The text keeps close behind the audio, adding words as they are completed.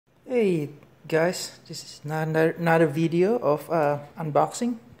Hey guys, this is another video of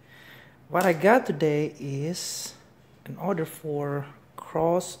unboxing. What I got today is an order for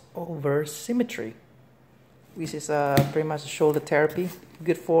crossover symmetry, which is pretty much shoulder therapy,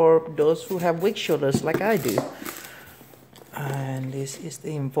 good for those who have weak shoulders like I do. And this is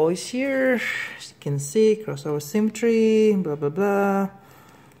the invoice here. As you can see, crossover symmetry, blah blah blah. I'm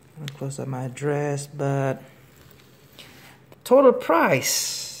gonna close up my address, but total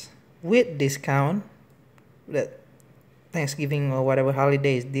price with discount, that Thanksgiving or whatever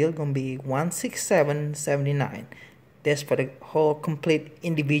holidays deal, gonna be $167.79. That's for the whole complete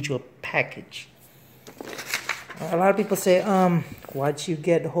individual package. A lot of people say, why'd you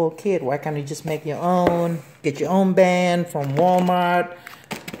get the whole kit? Why can't you just make your own? Get your own band from Walmart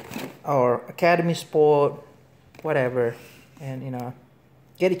or Academy Sport, whatever, and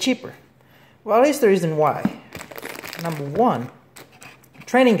get it cheaper. Well, here's the reason why. Number one,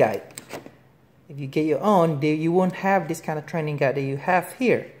 training guide. If you get your own, you won't have this kind of training guide that you have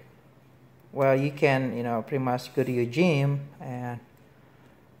here. Well, you can, pretty much go to your gym and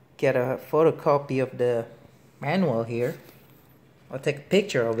get a photocopy of the manual here, or take a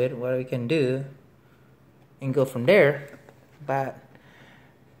picture of it, what you can do, and go from there. But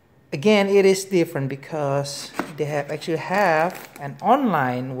again, it is different because they actually have an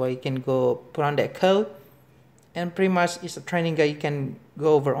online where you can go put on that code, and pretty much it's a training guide you can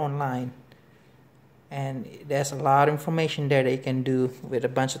go over online. And there's a lot of information there that you can do with a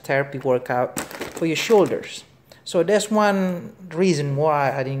bunch of therapy workout for your shoulders. So that's one reason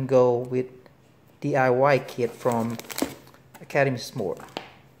why I didn't go with DIY kit from Academy Sport.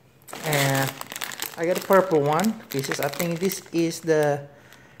 And I got a purple one. I think this is the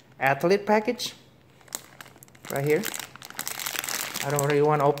athelte package right here. I don't really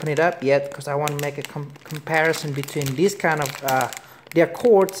want to open it up yet because I want to make a comparison between this kind of their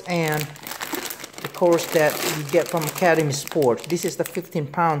cords and the cords that you get from Academy Sport. This is the 15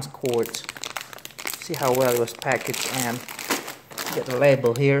 pounds cords. See how well it was packaged, and get the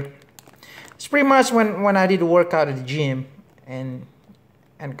label here. It's pretty much when I did the workout at the gym and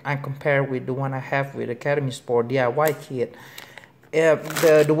I compare with the one I have with Academy Sport DIY kit.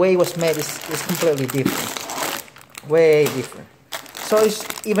 The way it was made is completely different, way different. So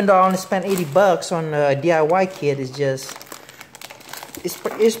even though I only spent $80 on a DIY kit,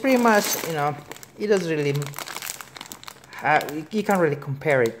 it's pretty much, it doesn't really you can't really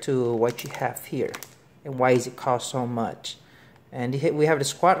compare it to what you have here. And why is it cost so much? And we have the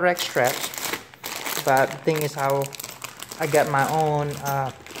squat rack straps, but the thing is how I got my own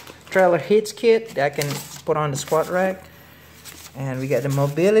trailer hitch kit that I can put on the squat rack. And we got the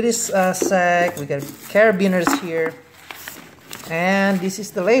mobility sack, we got carabiners here, and this is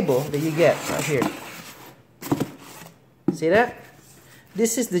the label that you get right here. See that?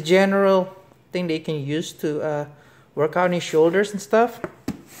 This is the general thing that you can use to work out your shoulders and stuff.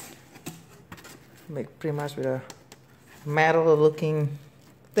 Make pretty much with a metal looking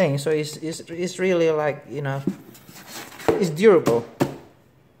thing, so it's really like, it's durable.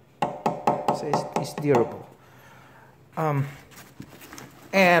 So it's durable.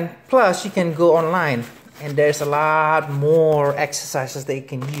 And plus you can go online and there's a lot more exercises that you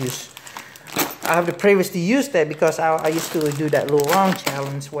can use. I have previously used that because I used to do that little wrong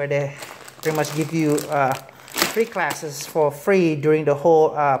challenge where they pretty much give you 3 classes for free during the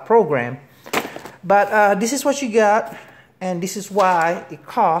whole program. But this is what you got, and this is why it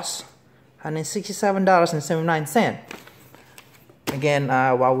costs $167.79. Again,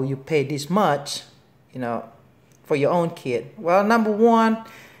 why will you pay this much, for your own kit? Well, number one,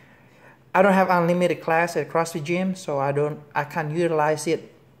 I don't have unlimited class at CrossFit gym, so I can't utilize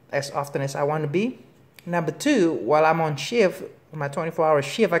it as often as I want to be. Number two, while I'm on shift, my 24-hour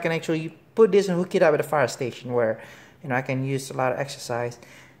shift, I can actually put this and hook it up at a fire station where I can use a lot of exercise.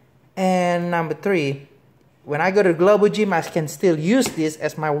 And number three, when I go to the global gym, I can still use this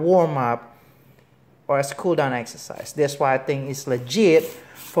as my warm-up or as cool down exercise. That's why I think it's legit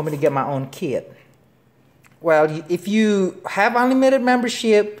for me to get my own kit. Well, if you have unlimited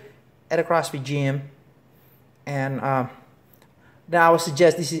membership at a CrossFit gym, and then I would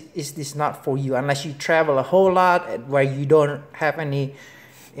suggest this is not for you unless you travel a whole lot where you don't have any,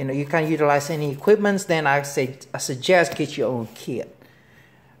 you can't utilize any equipments. Then I suggest get your own kit.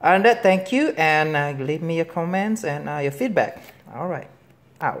 And that, thank you, and leave me your comments and your feedback. All right,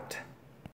 out.